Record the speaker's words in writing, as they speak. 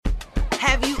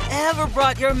Have you ever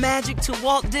brought your magic to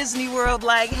Walt Disney World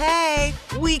like, hey,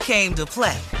 we came to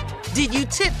play? Did you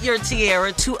tip your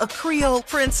tiara to a Creole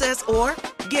princess or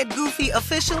get goofy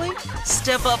officially?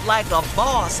 Step up like a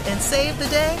boss and save the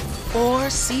day? Or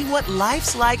see what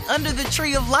life's like under the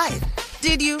tree of life?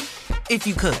 Did you? If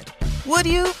you could. Would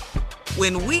you?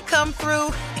 When we come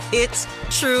through, it's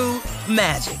true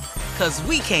magic. 'Cause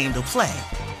we came to play.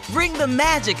 Bring the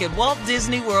magic at Walt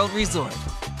Disney World Resort.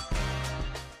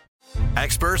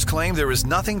 Experts claim there is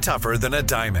nothing tougher than a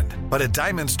diamond. But at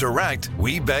Diamonds Direct,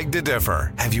 we beg to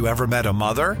differ. Have you ever met a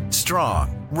mother?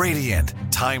 Strong, radiant,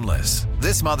 timeless.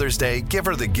 This Mother's Day, give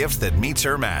her the gift that meets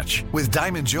her match. With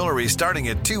diamond jewelry starting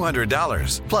at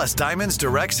 $200. Plus Diamonds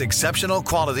Direct's exceptional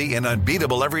quality and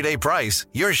unbeatable everyday price,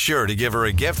 you're sure to give her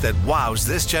a gift that wows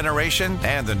this generation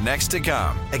and the next to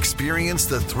come. Experience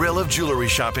the thrill of jewelry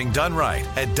shopping done right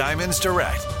at Diamonds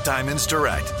Direct. Diamonds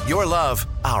Direct. Your love,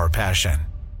 our passion.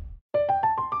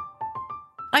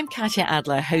 I'm Katya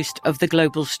Adler, host of The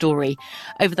Global Story.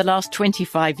 Over the last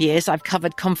 25 years, I've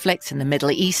covered conflicts in the Middle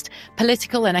East,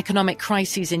 political and economic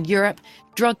crises in Europe,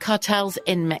 drug cartels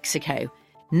in Mexico.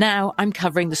 Now I'm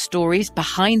covering the stories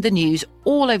behind the news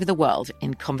all over the world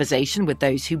in conversation with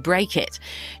those who break it.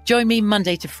 Join me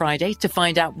Monday to Friday to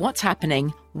find out what's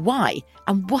happening, why,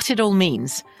 and what it all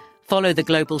means. Follow The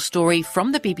Global Story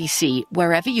from the BBC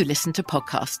wherever you listen to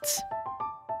podcasts.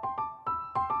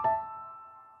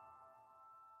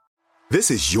 This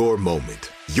is your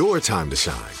moment, your time to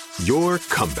shine, your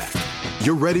comeback.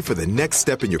 You're ready for the next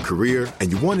step in your career, and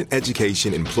you want an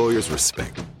education employers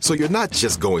respect. So you're not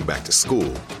just going back to school,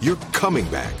 you're coming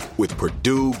back with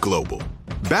Purdue Global.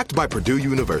 Backed by Purdue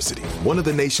University, one of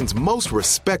the nation's most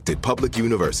respected public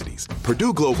universities,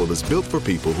 Purdue Global is built for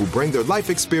people who bring their life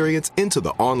experience into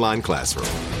the online classroom.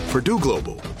 Purdue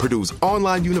Global, Purdue's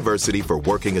online university for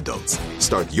working adults.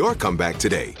 Start your comeback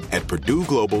today at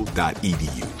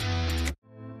purdueglobal.edu.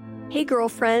 Hey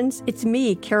girlfriends, it's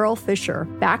me, Carol Fisher,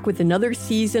 back with another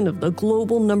season of the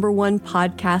global #1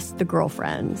 podcast, The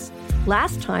Girlfriends.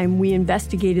 Last time, we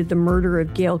investigated the murder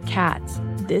of Gail Katz.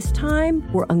 This time,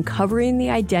 we're uncovering the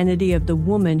identity of the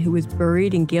woman who was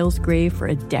buried in Gail's grave for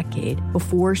a decade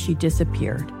before she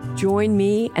disappeared. Join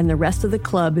me and the rest of the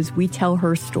club as we tell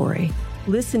her story.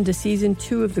 Listen to Season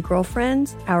 2 of The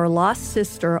Girlfriends, Our Lost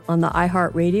Sister on the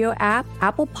iHeartRadio app,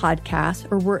 Apple Podcasts,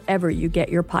 or wherever you get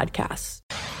your podcasts.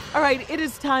 All right, it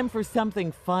is time for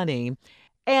something funny.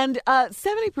 And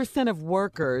 70% of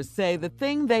workers say the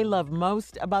thing they love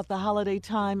most about the holiday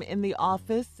time in the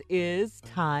office is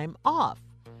time off,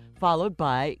 followed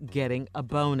by getting a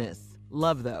bonus.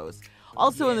 Love those.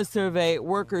 Also in the survey,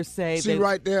 workers say See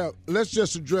right there, let's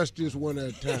just address this one at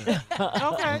a time.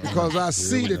 Okay. Because I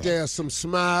see that there's some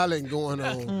smiling going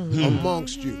on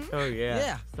amongst you. Oh,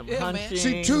 yeah. Some punching.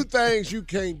 See, two things you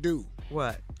can't do.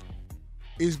 What?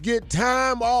 Is get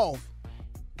time off,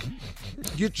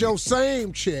 get your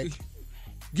same check,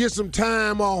 get some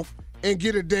time off, and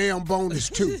get a damn bonus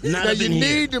too. Now you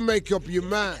need to make up your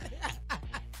mind.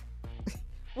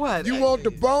 What? You want the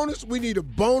bonus? We need a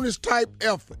bonus type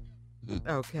effort.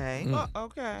 Okay.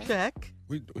 Okay. Check.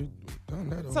 We done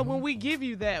that. So when we give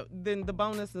you that, then the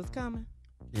bonus is coming?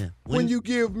 Yeah. When you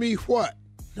give me what?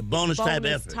 The bonus type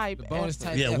effort.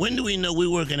 Yeah, when do we know we're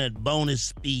working at bonus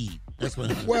speed? That's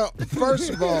what. Well, first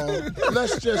of all,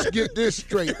 let's just get this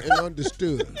straight and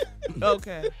understood.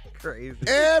 Okay. Crazy.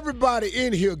 Everybody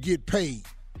in here get paid.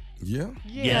 Yeah.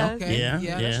 Yeah. Okay.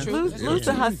 Yeah. That's true. Lose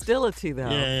the hostility,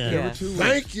 though. Yeah.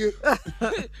 Thank you.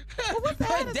 That's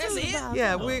it?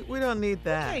 Yeah, we don't need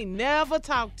that. I ain't never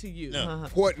talk to you. No.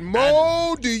 What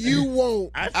more do you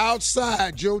want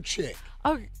outside your check?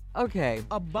 Okay.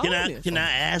 A bonus. Can I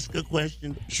ask a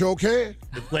question? Sure can.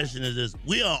 The question is this: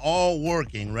 we are all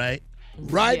working, right?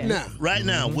 Right now. Right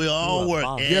now, we're all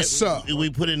working. Yes, sir. We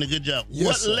put in a good job. Yes,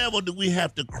 what sir. level do we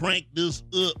have to crank this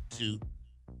up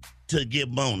to get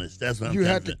bonus? That's what I'm You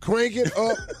have to crank it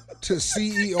up to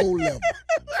CEO level.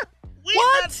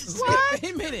 What?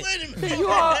 Wait a minute. You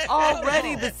are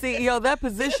already the CEO. That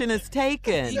position is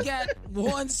taken. He got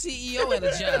one CEO at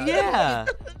a job. Yeah.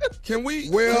 Can we?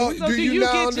 Well, So do do you you now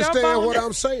get your understand what bonus?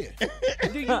 I'm saying?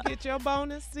 Do you get your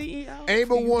bonus, CEO? Ain't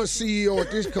but one CEO at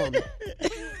this company.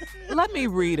 Let me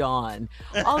read on.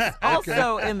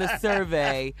 Also in the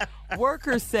survey,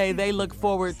 workers say they look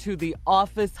forward to the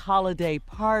office holiday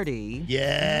party.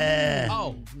 Yeah.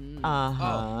 Oh.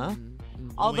 Uh-huh.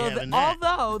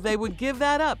 Although they would give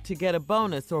that up to get a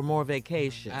bonus or more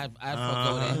vacation. I'd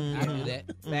forgo that. I'd do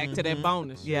that. Back to that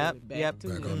bonus. Yep. Back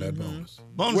on that bonus.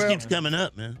 Bonus keeps coming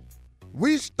up, man.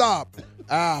 We stopped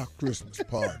our Christmas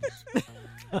parties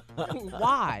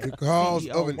Why? Because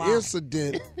CEO, of an why?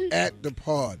 incident at the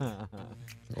party.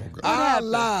 I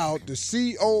allowed the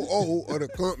COO of the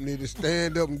company to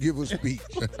stand up and give a speech.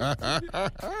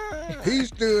 He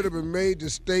stood up and made the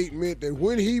statement that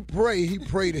when he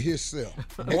pray to himself.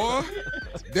 Boy,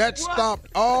 that stopped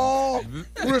all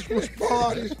Christmas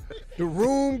parties. The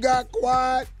room got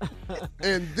quiet.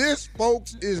 And this,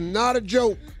 folks, is not a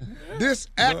joke. This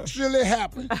actually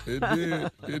happened.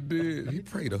 It did. He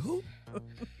prayed to who?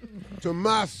 To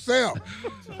myself.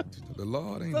 The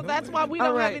Lord ain't So that's why we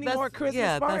don't have any more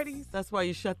Christmas parties? That's why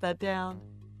you shut that down?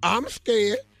 I'm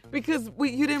scared. Because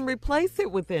you didn't replace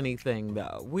it with anything,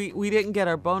 though. We didn't get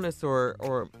our bonus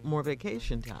or more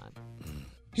vacation time.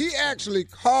 He actually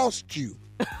cost you.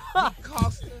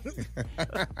 Cost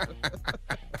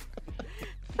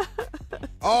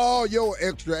all your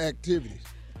extra activities.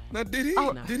 Now, did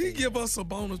he give us a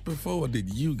bonus before, or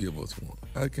did you give us one?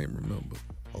 I can't remember.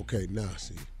 Okay, now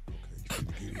see.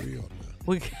 Okay, you get real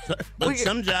now. But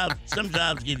some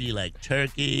jobs give you like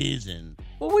turkeys and.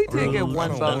 Well, we did get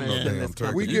one bonus in this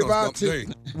country.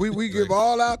 We give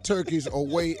all our turkeys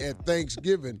away at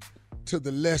Thanksgiving to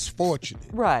the less fortunate.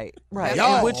 Right.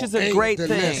 Y'all which is a ain't great the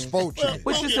thing. Less fortunate.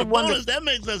 Which is a bonus that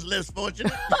makes us less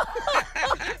fortunate.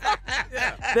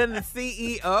 Than the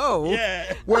CEO.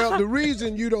 Yeah. Well, the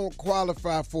reason you don't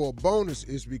qualify for a bonus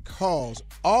is because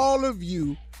all of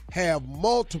you have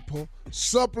multiple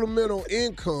supplemental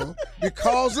income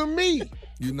because of me.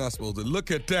 You're not supposed to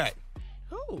look at that.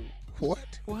 Who?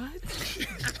 What?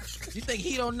 You think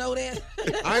he don't know that?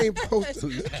 I ain't supposed to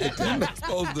look at that. You're not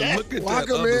supposed to look at Why that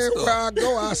come other everywhere stuff. I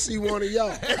go, I see one of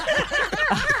y'all.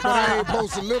 But I ain't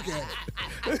supposed to look at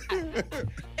it.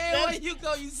 Everywhere you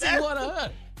go, you see one of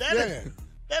her.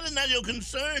 That is not your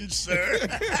concern, sir.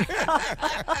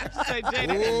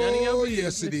 Oh,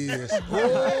 yes, it is.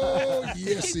 Oh,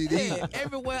 yes, it is.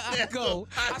 Everywhere I go,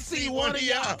 I see one of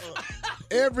y'all.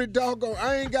 Every doggone,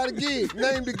 I ain't got a gig.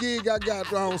 Name the gig I got,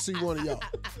 I don't see one of y'all.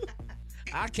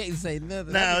 I can't say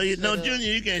nothing. No,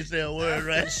 Junior, you can't say a word,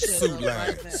 right? Suit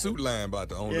line about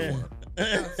the only one.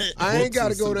 I ain't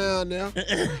got to go down there.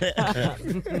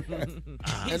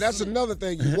 And that's another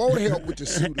thing. You won't help with the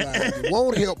suit line. You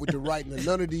won't help with the writing of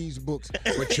none of these books,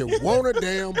 but you want a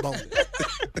damn bonus.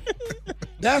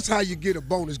 That's how you get a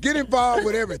bonus. Get involved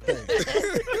with everything.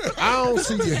 I don't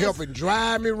see you helping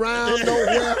drive me around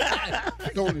nowhere.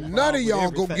 None of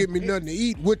y'all go get me nothing to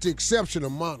eat, with the exception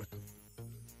of Monica.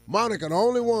 Monica, the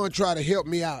only one try to help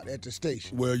me out at the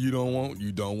station. Well, you don't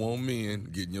want men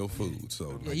getting your food,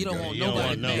 so yeah, you don't want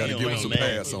nobody. You got to give us a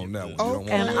pass on that one. Oh,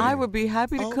 and I would be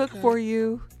happy to cook for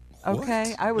you. Okay,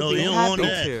 what? I would be happy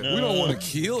to. No. We don't want to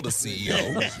kill the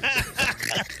CEO.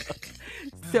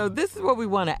 So this is what we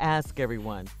want to ask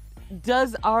everyone.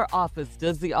 Does the office,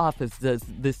 does the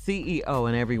CEO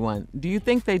and everyone, do you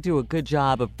think they do a good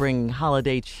job of bringing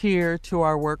holiday cheer to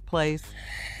our workplace?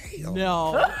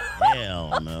 No.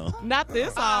 Hell no. Not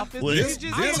this office. Well, this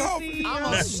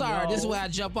I'm sorry. This is where I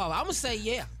jump off. I'm going to say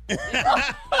yeah.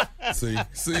 See,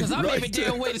 because I'm every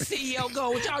damn way the CEO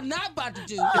go. What y'all not about to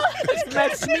do is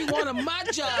makes me one of my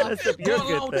jobs going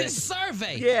along with this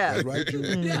survey. Yeah. That's right,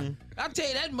 yeah. I'll tell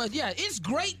you that much. Yeah, it's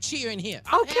great cheering here.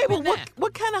 Okay, well,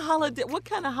 what kind of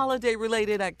holiday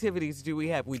related activities do we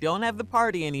have? We don't have the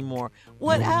party anymore.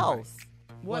 What else?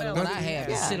 What else? I have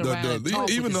to sit around and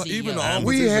talk even with the the CEO.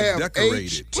 We have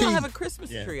decorated. HT. We'll have a Christmas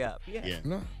tree up. Yeah.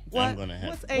 No. I'm gonna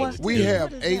have. We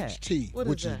have HT,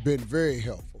 which has been very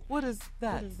helpful. What is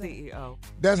that, CEO?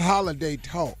 That's holiday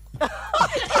talk.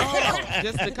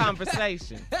 Just the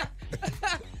conversation.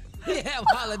 We have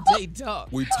holiday talk.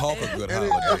 We talk a good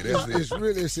holiday.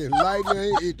 It's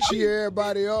enlightening. It cheer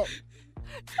everybody up.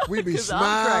 We be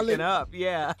smiling. I'm cracking up,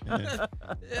 yeah.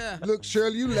 Look,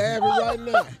 Shirley, you laughing right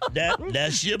now.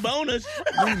 That's your bonus.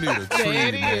 We need a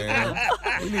tree, man.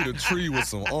 We need a tree with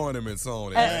some ornaments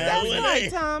on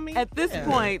it. Tommy. At this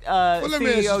point, let me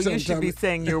ask you CEO, you something, should be Tommy.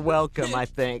 saying you're welcome, I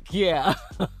think. Yeah.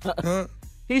 Huh?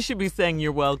 He should be saying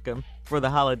you're welcome for the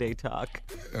holiday talk.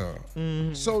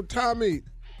 So, Tommy,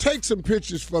 take some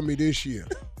pictures for me this year,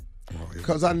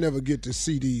 because I never get to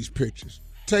see these pictures.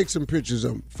 Take some pictures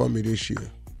for me this year.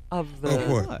 Of the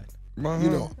what? You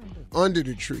know, under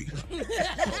the tree.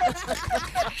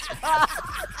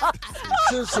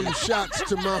 Send some shots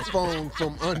to my phone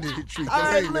from under the tree, because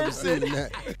I ain't never seen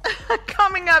that.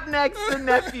 Coming up next, the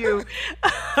nephew.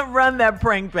 Run that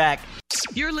prank back.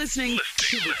 You're listening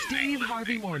to the Steve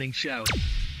Harvey Morning Show.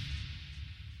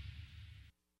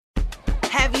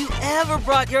 Have you ever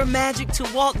brought your magic to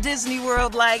Walt Disney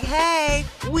World like, hey,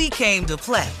 we came to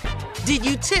play? Did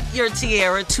you tip your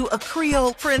tiara to a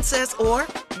Creole princess or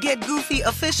Get goofy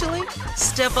officially?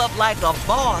 Step up like a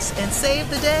boss and save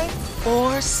the day?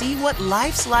 Or see what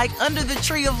life's like under the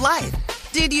tree of life?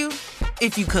 Did you?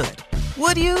 If you could.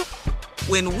 Would you?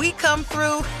 When we come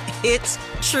through, it's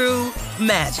true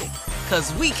magic.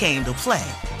 'Cause we came to play.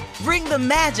 Bring the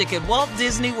magic at Walt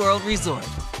Disney World Resort.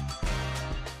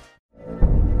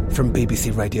 From BBC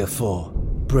Radio 4,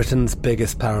 Britain's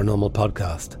biggest paranormal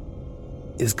podcast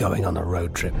is going on a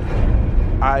road trip.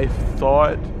 I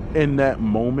thought in that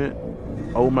moment,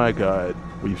 oh my God,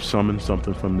 we've summoned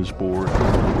something from this board.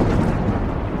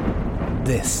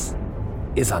 This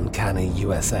is Uncanny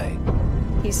USA.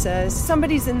 He says,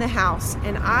 somebody's in the house,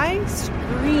 and I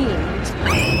screamed.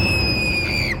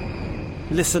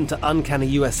 Listen to Uncanny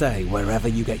USA wherever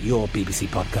you get your BBC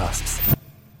podcasts,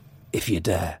 if you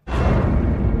dare.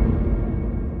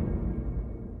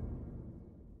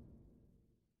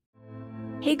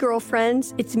 Hey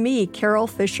girlfriends, it's me, Carol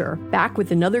Fisher, back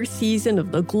with another season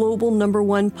of the global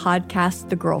 #1 podcast,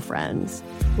 The Girlfriends.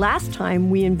 Last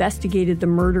time, we investigated the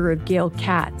murder of Gail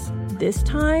Katz. This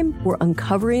time, we're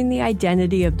uncovering the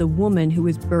identity of the woman who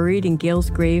was buried in Gail's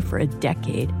grave for a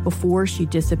decade before she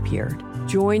disappeared.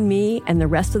 Join me and the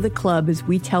rest of the club as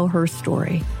we tell her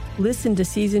story. Listen to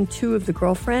Season 2 of The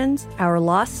Girlfriends, Our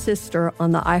Lost Sister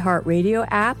on the iHeartRadio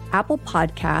app, Apple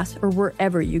Podcasts, or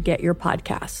wherever you get your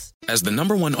podcasts. As the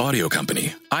 #1 audio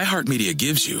company, iHeartMedia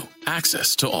gives you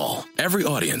access to all. Every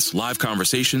audience, live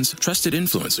conversations, trusted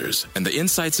influencers, and the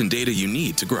insights and data you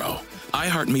need to grow.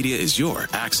 iHeartMedia is your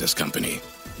access company.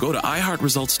 Go to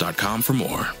iHeartResults.com for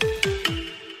more.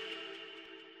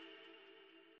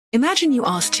 Imagine you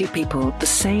ask two people the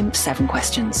same 7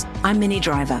 questions. I'm Minnie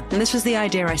Driver, and this was the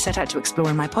idea I set out to explore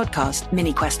in my podcast,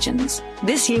 Minnie Questions.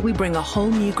 This year, we bring a whole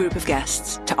new group of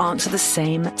guests to answer the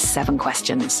same 7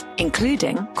 questions,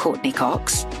 including Courtney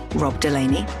Cox, Rob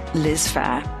Delaney, Liz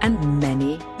Phair, and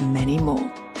many, many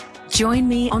more. Join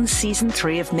me on Season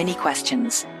 3 of Minnie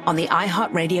Questions on the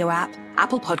iHeartRadio app,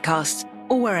 Apple Podcasts,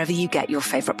 or wherever you get your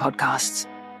favorite podcasts.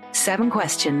 7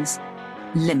 questions,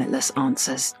 limitless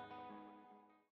answers.